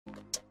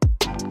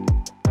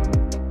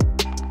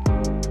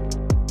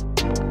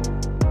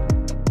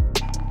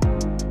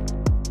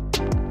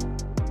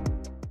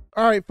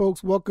All right,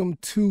 folks, welcome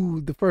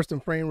to the First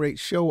and Frame Rate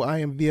Show. I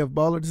am VF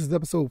Baller. This is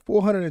episode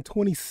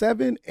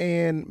 427,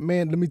 and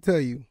man, let me tell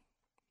you,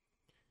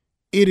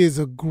 it is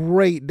a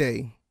great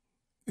day.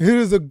 It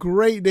is a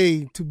great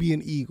day to be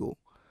an Eagle.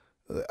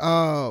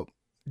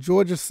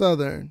 Georgia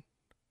Southern.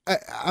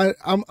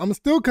 I'm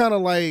still kind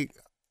of like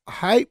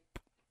hype.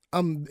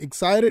 I'm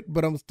excited,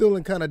 but I'm still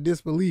in kind of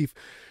disbelief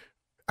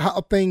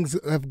how things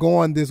have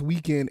gone this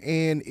weekend,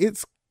 and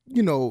it's,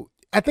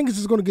 I think it's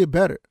just going to get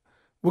better.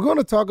 We're going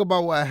to talk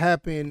about what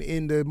happened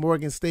in the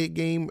Morgan State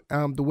game,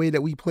 the way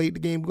that we played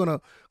the game. We're going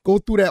to go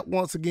through that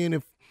once again.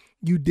 If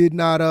you did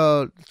not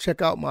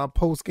check out my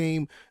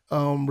post-game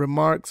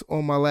remarks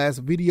on my last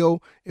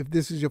video, if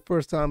this is your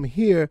first time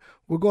here,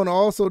 we're going to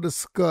also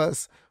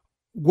discuss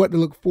what to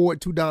look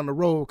forward to down the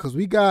road, because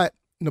we got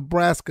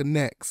Nebraska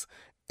next.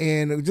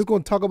 And we're just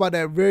going to talk about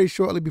that very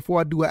shortly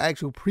before I do an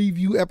actual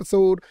preview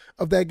episode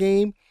of that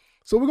game.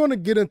 So we're going to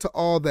get into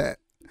all that.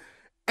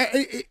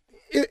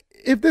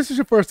 If this is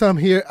your first time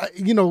here,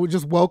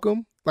 just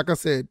welcome. Like I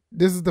said,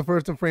 this is the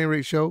First and Frame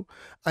Rate Show.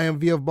 I am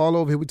VF Ball.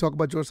 Over here we talk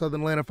about Georgia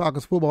Southern Atlanta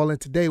Falcons football,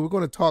 and today we're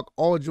going to talk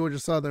all Georgia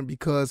Southern,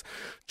 because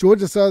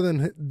Georgia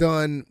Southern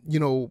done,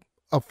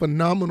 a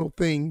phenomenal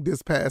thing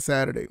this past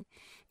Saturday.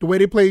 The way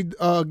they played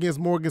against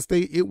Morgan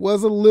State, it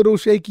was a little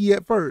shaky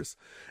at first.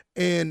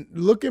 And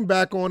looking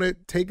back on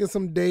it, taking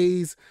some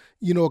days,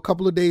 a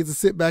couple of days to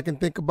sit back and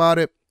think about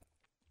it,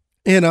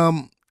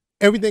 and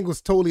everything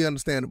was totally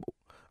understandable.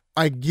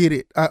 I get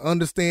it. I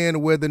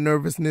understand where the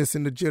nervousness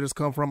and the jitters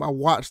come from. I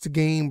watched the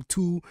game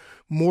 2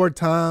 more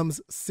times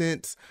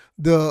since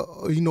the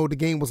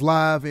game was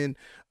live. And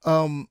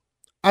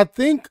I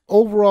think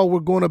overall we're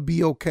going to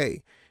be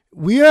okay.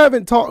 We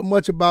haven't talked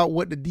much about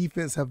what the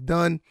defense have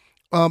done.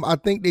 I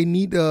think they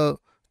need to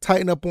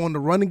tighten up on the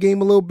running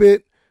game a little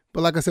bit.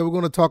 But like I said, we're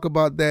going to talk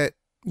about that,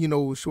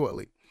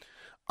 shortly.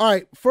 All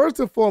right. First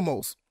and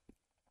foremost,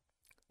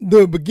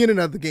 the beginning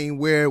of the game,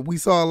 where we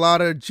saw a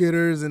lot of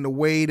jitters and the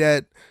way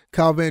that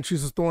Kyle Van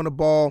Treese was throwing the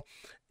ball,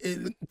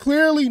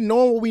 clearly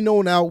knowing what we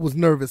know now was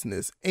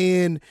nervousness.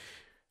 And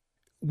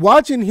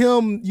watching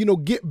him,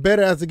 get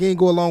better as the game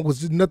go along was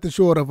just nothing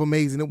short of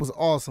amazing. It was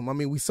awesome. I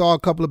mean, we saw a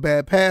couple of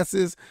bad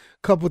passes,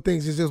 a couple of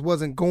things that just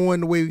wasn't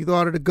going the way we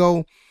thought it to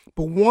go.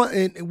 But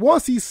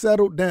once he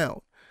settled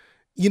down,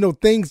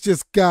 things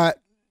just got,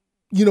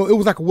 it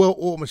was like a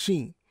well-oiled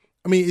machine.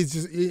 I mean,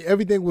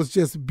 everything was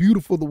just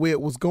beautiful the way it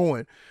was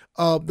going.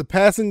 The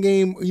passing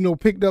game,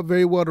 picked up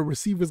very well. The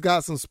receivers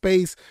got some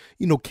space.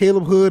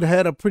 Caleb Hood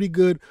had a pretty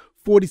good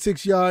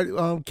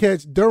 46-yard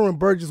catch. Derwin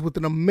Burgess with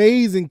an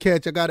amazing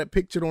catch. I got it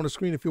pictured on the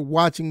screen if you're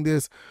watching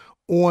this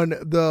on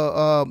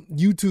the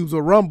YouTubes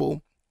or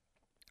Rumble.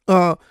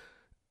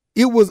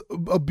 It was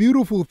a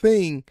beautiful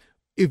thing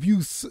if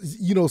you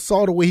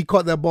saw the way he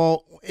caught that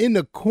ball in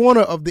the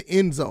corner of the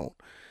end zone.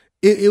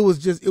 It was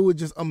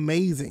just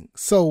amazing.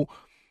 So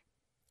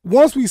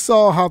once we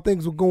saw how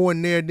things were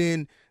going there,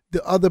 then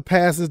the other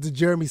passes, the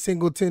Jeremy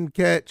Singleton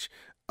catch,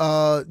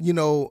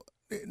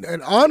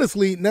 and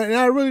honestly, and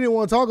I really didn't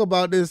want to talk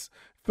about this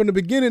from the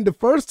beginning, the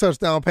first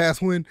touchdown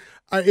pass, when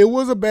it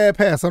was a bad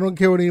pass. I don't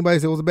care what anybody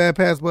says, it was a bad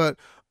pass, but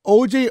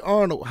O.J.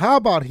 Arnold, how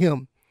about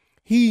him?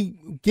 He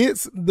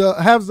has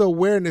the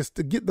awareness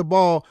to get the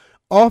ball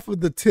off of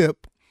the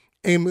tip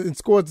and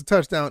scores the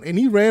touchdown, and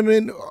he ran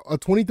in a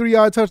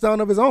 23-yard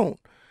touchdown of his own.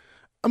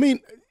 I mean,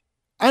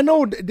 I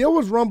know there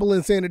was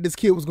rumbling saying that this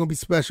kid was going to be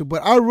special,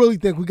 but I really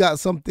think we got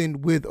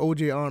something with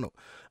O.J. Arnold.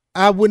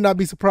 I would not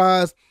be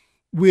surprised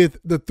with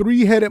the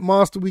 3-headed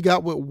monster we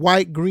got with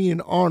White, Green,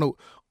 and Arnold.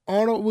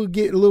 Arnold will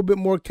get a little bit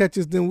more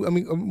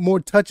more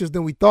touches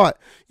than we thought.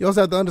 You also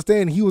have to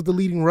understand he was the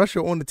leading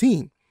rusher on the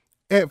team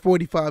at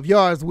 45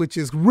 yards, which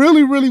is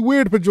really, really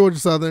weird for Georgia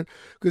Southern,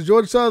 because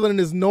Georgia Southern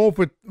is known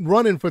for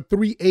running for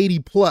 380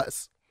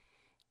 plus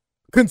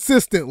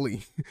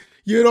consistently.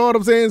 You know what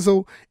I'm saying?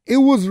 So it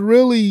was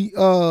really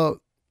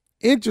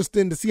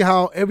interesting to see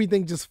how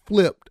everything just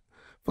flipped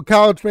for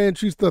Kyle Van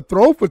Treese to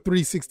throw for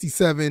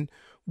 367,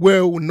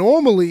 where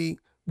normally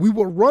we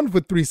would run for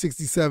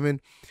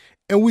 367.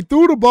 And we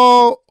threw the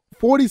ball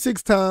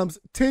 46 times,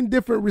 10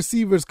 different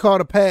receivers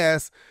caught a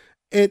pass.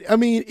 And I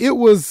mean, it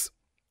was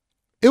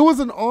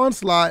an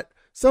onslaught,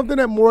 something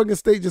that Morgan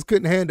State just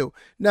couldn't handle.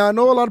 Now, I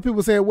know a lot of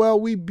people saying, well,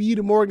 we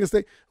beat Morgan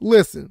State.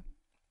 Listen,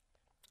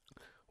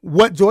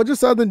 what Georgia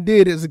Southern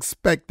did is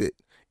expected.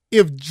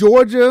 If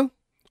Georgia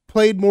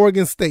played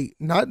Morgan State,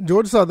 not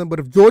Georgia Southern, but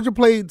if Georgia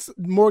played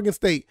Morgan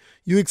State,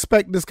 you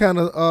expect this kind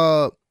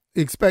of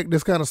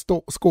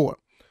score.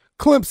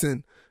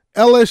 Clemson,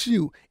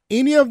 LSU,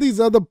 any of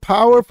these other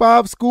Power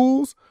 5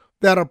 schools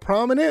that are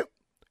prominent,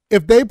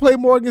 if they play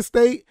Morgan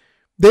State,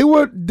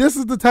 this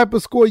is the type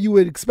of score you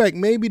would expect.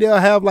 Maybe they'll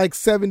have like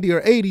 70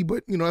 or 80,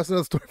 but that's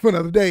another story for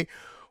another day.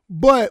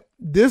 But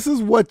this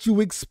is what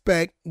you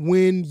expect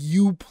when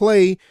you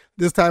play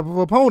this type of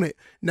opponent.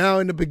 Now,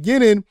 in the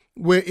beginning,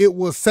 where it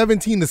was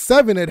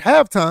 17-7 at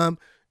halftime,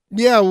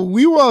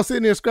 we were all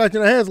sitting there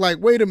scratching our heads like,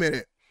 wait a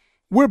minute,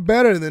 we're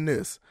better than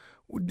this.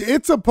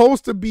 It's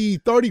supposed to be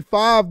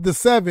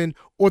 35-7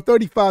 or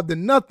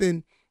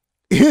 35-0.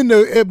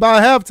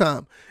 by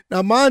halftime.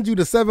 Now, mind you,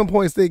 the 7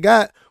 points they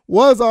got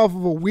was off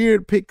of a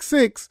weird pick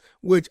six,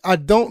 which I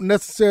don't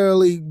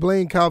necessarily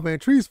blame Kyle Van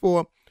Treese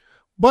for,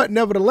 but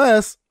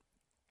nevertheless,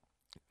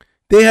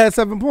 they had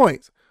 7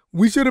 points.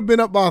 We should have been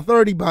up by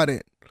 30 by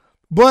then.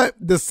 But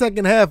the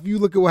second half, you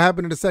look at what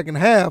happened in the second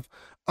half.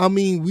 I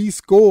mean, we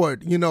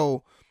scored,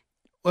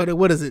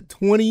 what is it,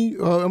 20?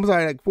 I'm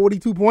sorry, like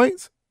 42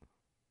 points.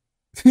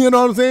 You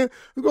know what I'm saying?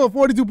 We scored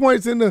 42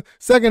 points in the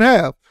second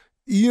half.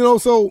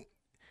 So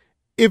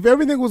if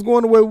everything was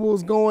going the way it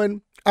was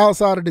going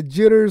outside of the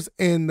jitters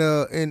and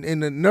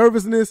the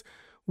nervousness,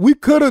 we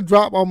could have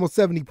dropped almost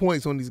 70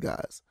 points on these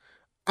guys.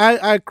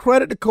 I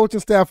credit the coaching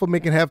staff for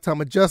making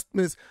halftime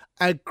adjustments.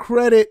 I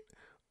credit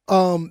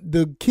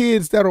the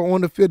kids that are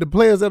on the field, the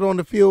players that are on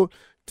the field,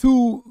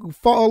 to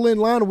fall in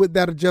line with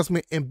that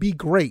adjustment and be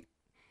great.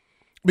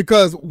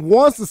 Because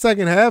once the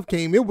second half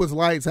came, it was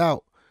lights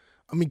out.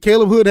 I mean,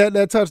 Caleb Hood had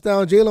that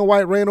touchdown. Jalen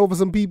White ran over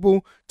some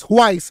people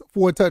twice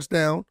for a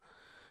touchdown.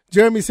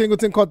 Jeremy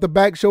Singleton caught the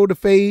back shoulder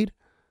fade.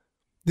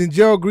 Then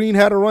Gerald Green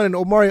had a run, and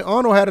Omari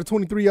Arnold had a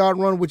 23-yard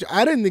run, which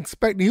I didn't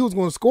expect he was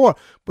going to score,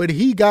 but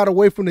he got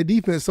away from the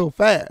defense so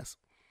fast.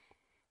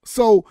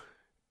 So,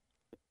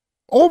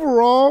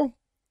 overall,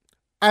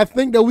 I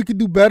think that we could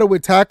do better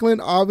with tackling.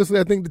 Obviously,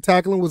 I think the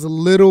tackling was a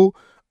little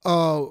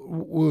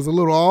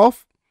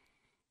off,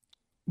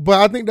 but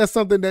I think that's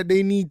something that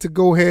they need to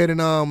go ahead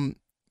and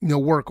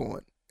work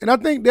on. And I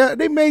think that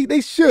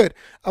they should.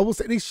 I will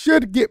say they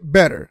should get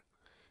better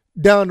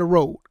down the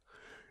road.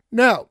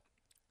 Now,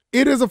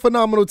 it is a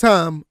phenomenal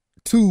time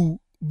to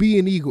be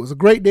an Eagle. It's a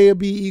great day to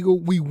be Eagle.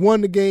 We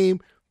won the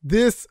game.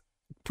 This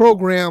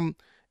program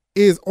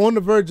is on the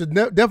verge of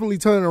definitely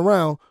turning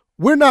around.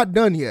 We're not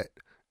done yet.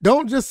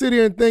 Don't just sit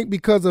here and think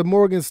because of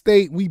Morgan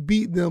State, we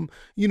beat them,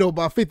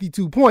 by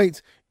 52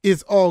 points,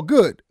 it's all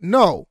good.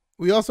 No,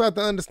 we also have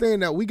to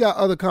understand that we got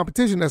other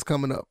competition that's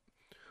coming up.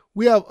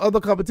 We have other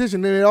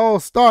competition, and it all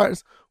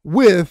starts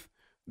with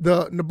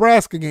the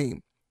Nebraska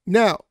game.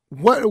 Now,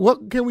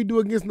 what can we do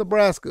against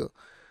Nebraska?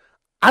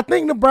 I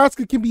think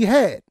Nebraska can be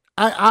had.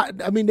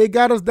 I mean, they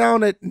got us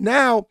down at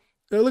now.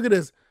 Look at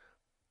this.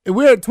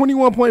 We're at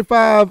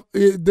 21.5.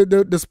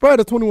 The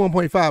spread is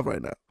 21.5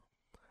 right now.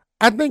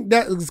 I think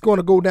that is going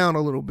to go down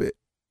a little bit.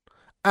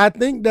 I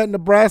think that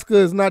Nebraska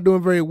is not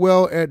doing very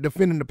well at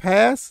defending the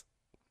pass.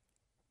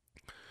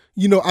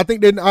 I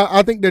think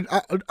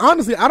that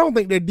honestly, I don't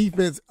think their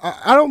defense.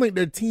 I don't think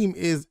their team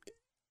is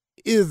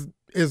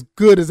as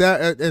good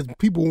as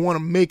people want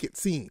to make it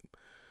seem.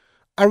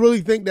 I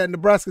really think that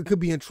Nebraska could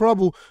be in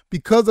trouble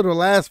because of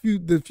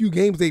the few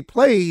games they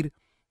played.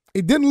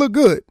 It didn't look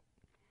good.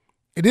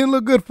 It didn't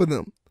look good for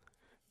them.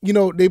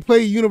 They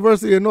play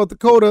University of North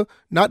Dakota,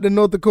 not the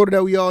North Dakota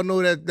that we all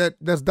know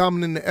that's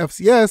dominant in the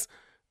FCS,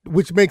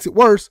 which makes it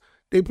worse.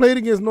 They played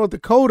against North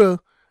Dakota,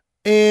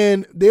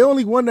 and they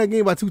only won that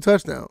game by 2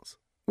 touchdowns.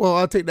 Well,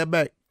 I'll take that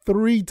back.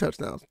 3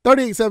 touchdowns.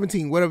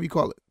 38-17, whatever you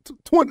call it.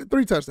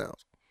 3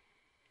 touchdowns.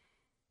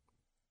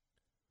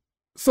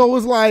 So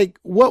it's like,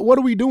 what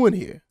are we doing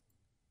here?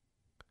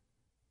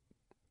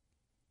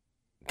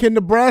 Can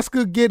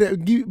Nebraska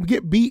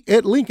get beat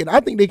at Lincoln? I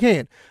think they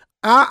can.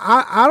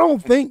 I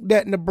don't think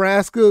that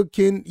Nebraska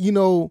can,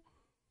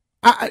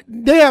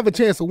 they have a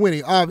chance of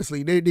winning,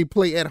 obviously. They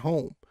play at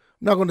home.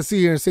 I'm not going to sit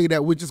here and say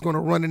that we're just going to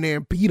run in there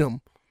and beat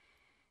them.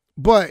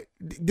 But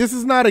this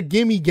is not a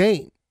gimme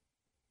game.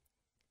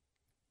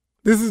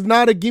 This is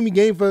not a gimme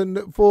game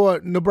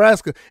for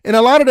Nebraska. And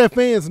a lot of their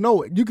fans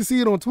know it. You can see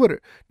it on Twitter.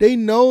 They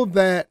know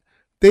that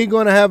they're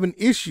going to have an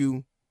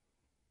issue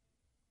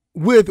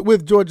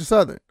with Georgia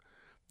Southern.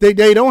 They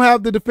don't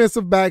have the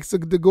defensive backs to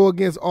go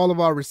against all of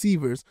our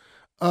receivers.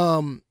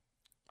 I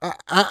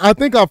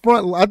think our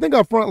front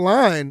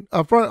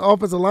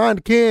offensive line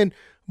can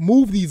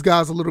move these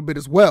guys a little bit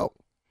as well.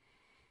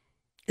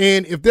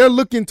 And if they're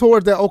looking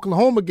towards that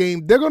Oklahoma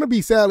game, they're going to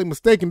be sadly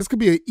mistaken. This could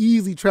be an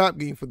easy trap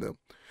game for them.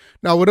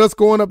 Now, with us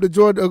going up to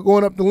Georgia,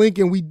 going up to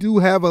Lincoln, we do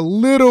have a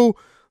little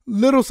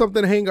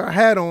something to hang our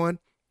hat on.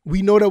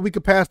 We know that we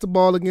could pass the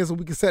ball against them.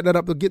 We can set that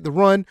up to get the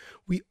run.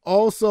 We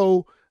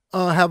also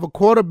have a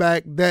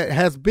quarterback that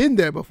has been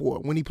there before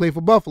when he played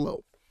for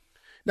Buffalo.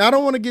 Now, I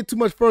don't want to get too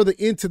much further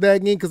into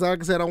that game because,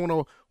 like I said, I want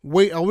to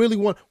wait.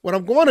 What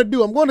I'm going to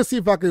do, I'm going to see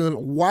if I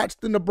can watch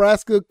the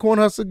Nebraska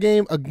Cornhusker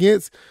game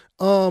against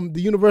the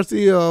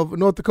University of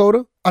North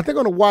Dakota. I think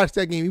I'm going to watch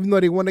that game, even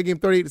though they won that game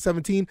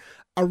 38-17.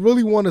 I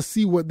really want to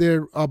see what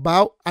they're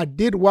about. I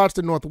did watch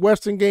the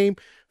Northwestern game.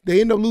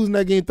 They ended up losing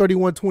that game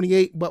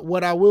 31-28. But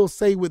what I will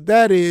say with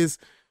that is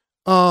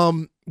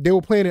they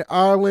were playing in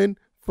Ireland,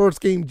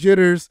 first game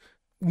jitters.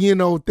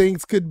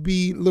 Things could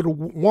be a little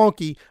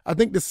wonky. I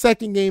think the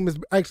second game is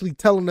actually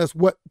telling us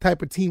what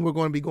type of team we're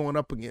going to be going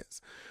up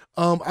against.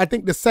 I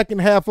think the second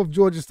half of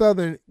Georgia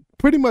Southern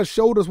pretty much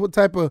showed us what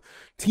type of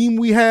team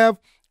we have.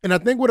 And I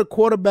think with a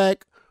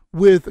quarterback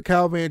with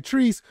Kyle Van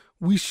Treese,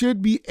 we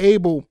should be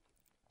able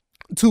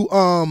to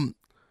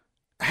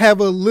have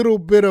a little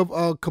bit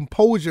of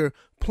composure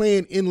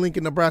playing in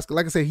Lincoln, Nebraska.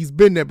 Like I said, he's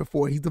been there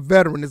before. He's a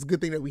veteran. It's a good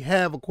thing that we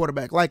have a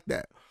quarterback like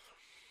that.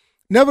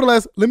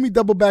 Nevertheless, let me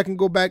double back and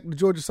go back to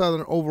Georgia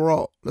Southern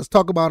overall. Let's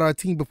talk about our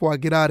team before I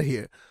get out of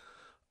here.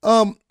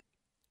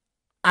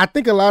 I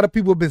think a lot of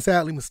people have been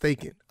sadly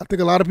mistaken.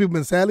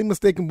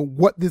 With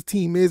what this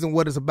team is and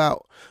what it's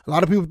about. A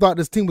lot of people thought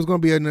this team was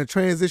going to be in a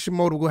transition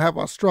mode. We're going to have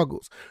our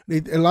struggles.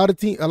 A lot of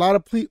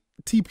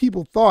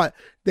people thought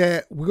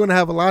that we're going to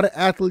have a lot of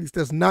athletes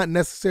that's not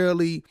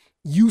necessarily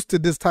used to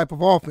this type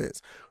of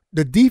offense.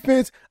 The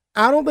defense,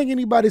 I don't think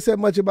anybody said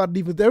much about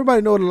defense.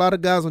 Everybody knows a lot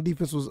of guys on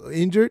defense was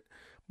injured,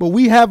 but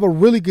we have a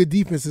really good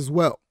defense as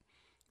well.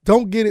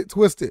 Don't get it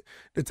twisted.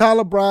 The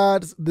Tyler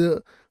Brides,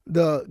 the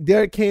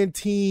Derek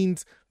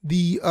Cantines,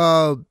 the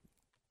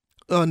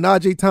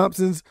Najee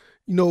Thompsons,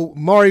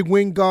 Mari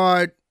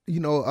Wingard,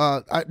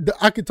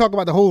 I could talk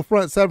about the whole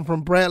front seven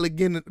from Bradley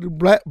Glenn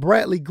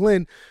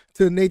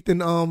to Nathan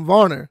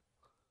Varner,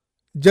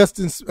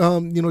 Justin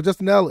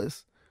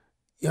Ellis,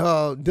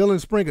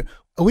 Dylan Springer.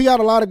 We got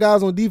a lot of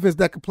guys on defense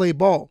that can play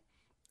ball.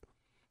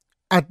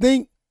 I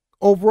think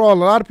overall, a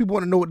lot of people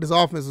want to know what this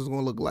offense is going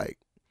to look like.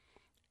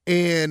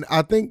 And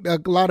I think a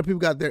lot of people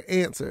got their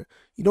answer.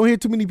 You don't hear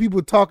too many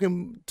people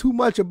talking too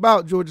much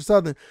about Georgia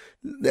Southern.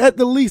 At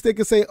the least, they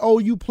can say, oh,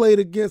 you played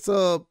against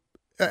a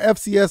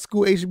FCS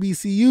school,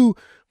 HBCU,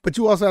 but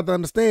you also have to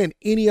understand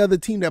any other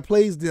team that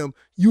plays them,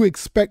 you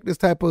expect this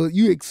type of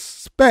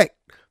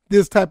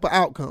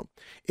outcome.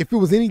 If it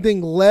was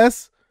anything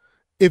less,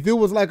 if it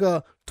was like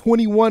a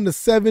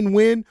 21-7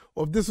 win,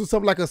 or if this was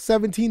something like a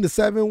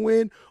 17-7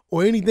 win,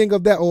 or anything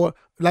of that, or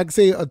like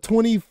say a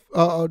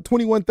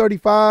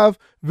 21-35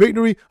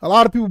 victory, a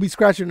lot of people be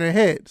scratching their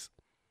heads.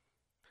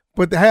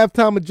 But the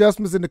halftime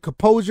adjustments and the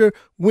composure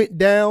went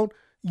down,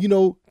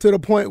 to the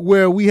point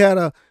where we had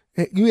our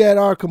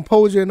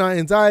composure and our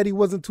anxiety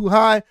wasn't too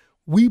high.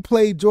 We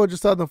played Georgia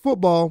Southern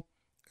football,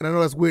 and I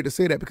know that's weird to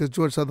say that because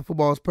Georgia Southern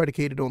football is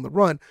predicated on the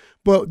run,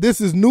 but this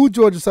is new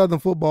Georgia Southern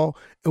football,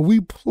 and we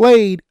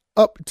played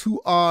up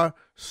to our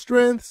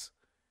strengths.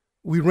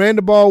 We ran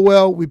the ball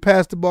well. We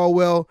passed the ball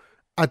well.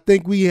 I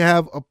think we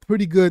have a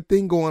pretty good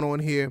thing going on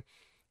here.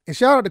 And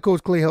shout out to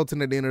Coach Clay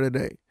Helton at the end of the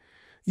day.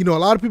 A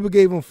lot of people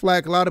gave him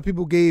flack. A lot of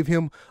people gave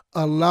him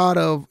a lot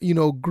of,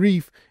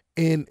 grief.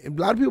 And a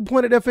lot of people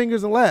pointed their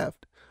fingers and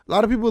laughed. A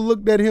lot of people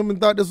looked at him and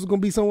thought this was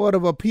going to be somewhat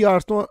of a PR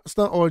stunt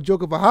or a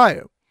joke of a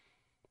hire.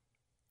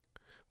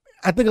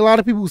 I think a lot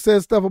of people who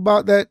said stuff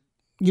about that,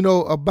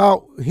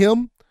 about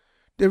him,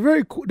 they're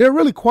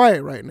really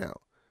quiet right now.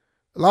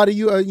 A lot of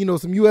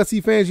some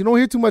USC fans, you don't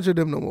hear too much of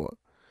them no more.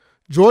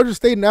 Georgia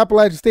State and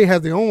Appalachian State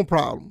have their own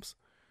problems.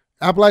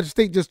 Appalachian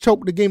State just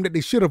choked the game that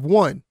they should have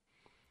won.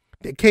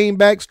 They came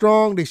back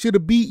strong. They should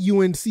have beat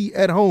UNC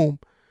at home.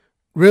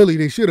 Really,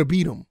 they should have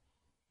beat them.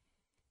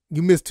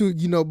 You missed two,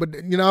 but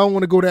I don't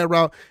want to go that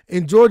route.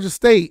 And Georgia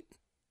State,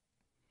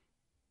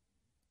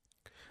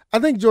 I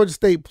think Georgia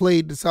State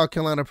played the South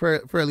Carolina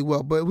fairly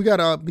well, but we got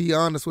to be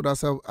honest with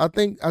ourselves. I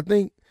think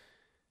the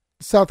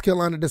South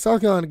Carolina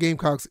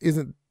Gamecocks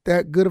isn't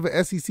that good of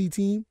an SEC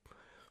team,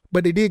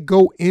 but they did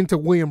go into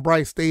William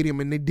Bryce Stadium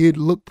and they did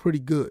look pretty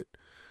good.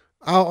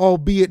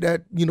 Albeit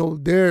that,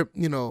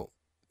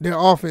 their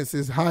offense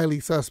is highly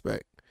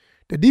suspect.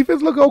 The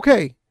defense look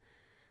okay,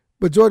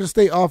 but Georgia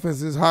State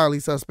offense is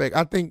highly suspect.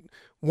 I think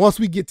once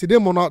we get to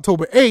them on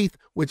October 8th,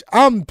 which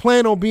I'm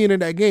planning on being in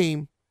that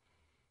game,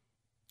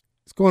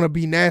 it's going to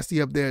be nasty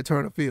up there at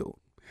Turner Field.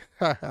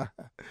 All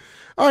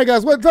right,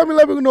 guys, let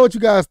me know what you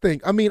guys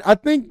think. I mean, I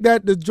think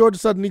that the Georgia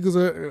Southern Eagles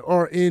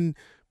are in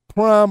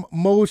prime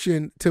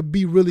motion to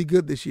be really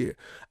good this year.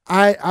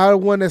 I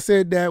one that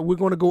said that we're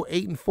going to go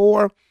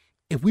 8-4.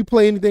 If we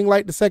play anything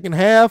like the second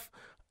half,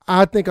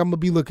 I think I'm going to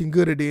be looking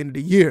good at the end of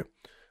the year.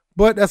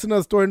 But that's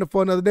another story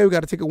for another day. We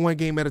got to take it one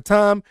game at a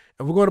time.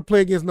 And we're going to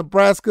play against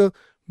Nebraska.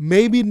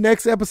 Maybe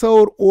next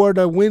episode or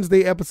the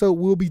Wednesday episode,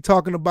 we'll be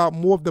talking about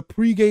more of the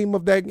pregame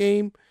of that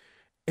game.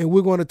 And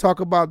we're going to talk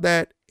about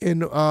that,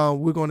 and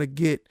we're going to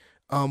get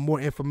more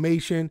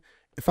information.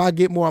 If I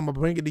get more, I'm going to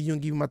bring it to you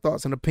and give you my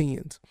thoughts and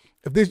opinions.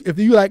 If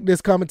you like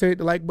this commentary, hit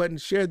the like button,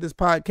 share this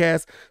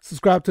podcast,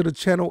 subscribe to the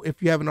channel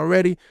if you haven't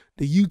already,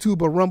 the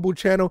YouTube or Rumble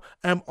channel.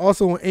 I'm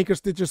also on Anchor,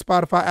 Stitcher,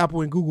 Spotify,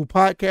 Apple, and Google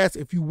Podcasts.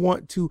 If you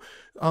want to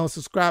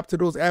subscribe to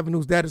those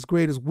avenues, that is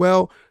great as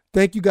well.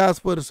 Thank you guys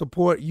for the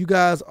support. You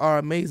guys are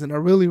amazing. I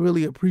really,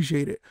 really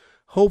appreciate it.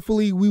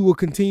 Hopefully, we will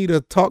continue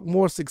to talk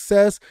more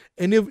success.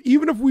 And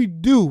even if we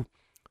do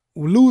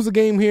lose a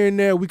game here and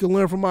there, we can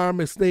learn from our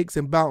mistakes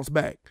and bounce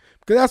back.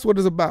 Because that's what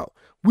it's about.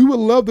 We would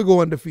love to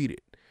go undefeated.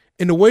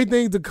 And the way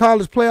the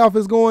college playoff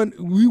is going,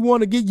 we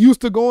want to get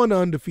used to going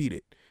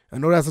undefeated. I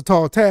know that's a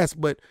tall task,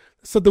 but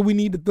it's something we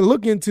need to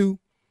look into,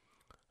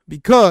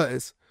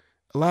 because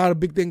a lot of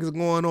big things are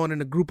going on in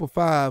the group of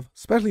five,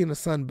 especially in the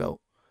Sun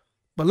Belt.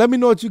 But let me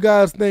know what you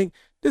guys think.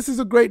 This is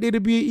a great day to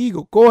be an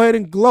Eagle. Go ahead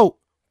and gloat.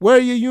 Wear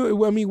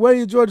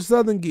your Georgia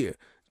Southern gear.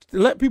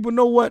 Let people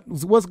know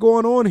what's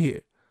going on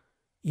here.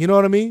 You know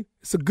what I mean?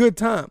 It's a good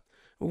time.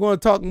 We're going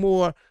to talk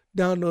more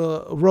down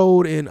the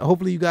road, and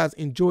hopefully you guys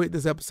enjoyed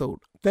this episode.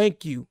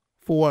 Thank you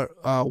for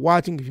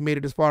watching if you made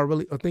it this far,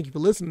 or thank you for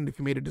listening if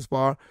you made it this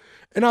far.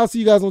 And I'll see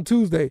you guys on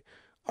Tuesday.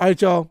 All right,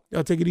 y'all.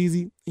 Y'all take it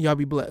easy. Y'all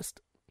be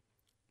blessed.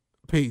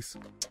 Peace.